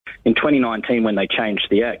In 2019, when they changed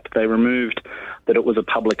the Act, they removed that it was a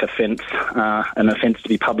public offence, an offence to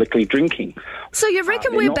be publicly drinking. So you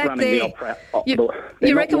reckon we're back there?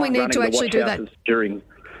 You reckon we need to actually do that?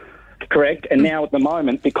 Correct. And now at the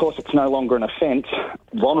moment, because it's no longer an offence,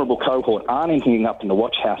 vulnerable cohort aren't ending up in the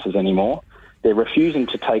watch houses anymore. They're refusing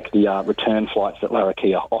to take the return flights that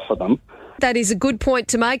Larrakia offer them. That is a good point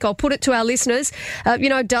to make. I'll put it to our listeners.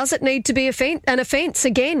 Does it need to be an offence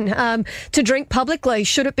again to drink publicly?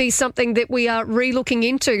 Should it be something that we are re-looking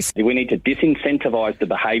into? We need to disincentivise the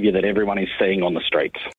behaviour that everyone is seeing on the streets.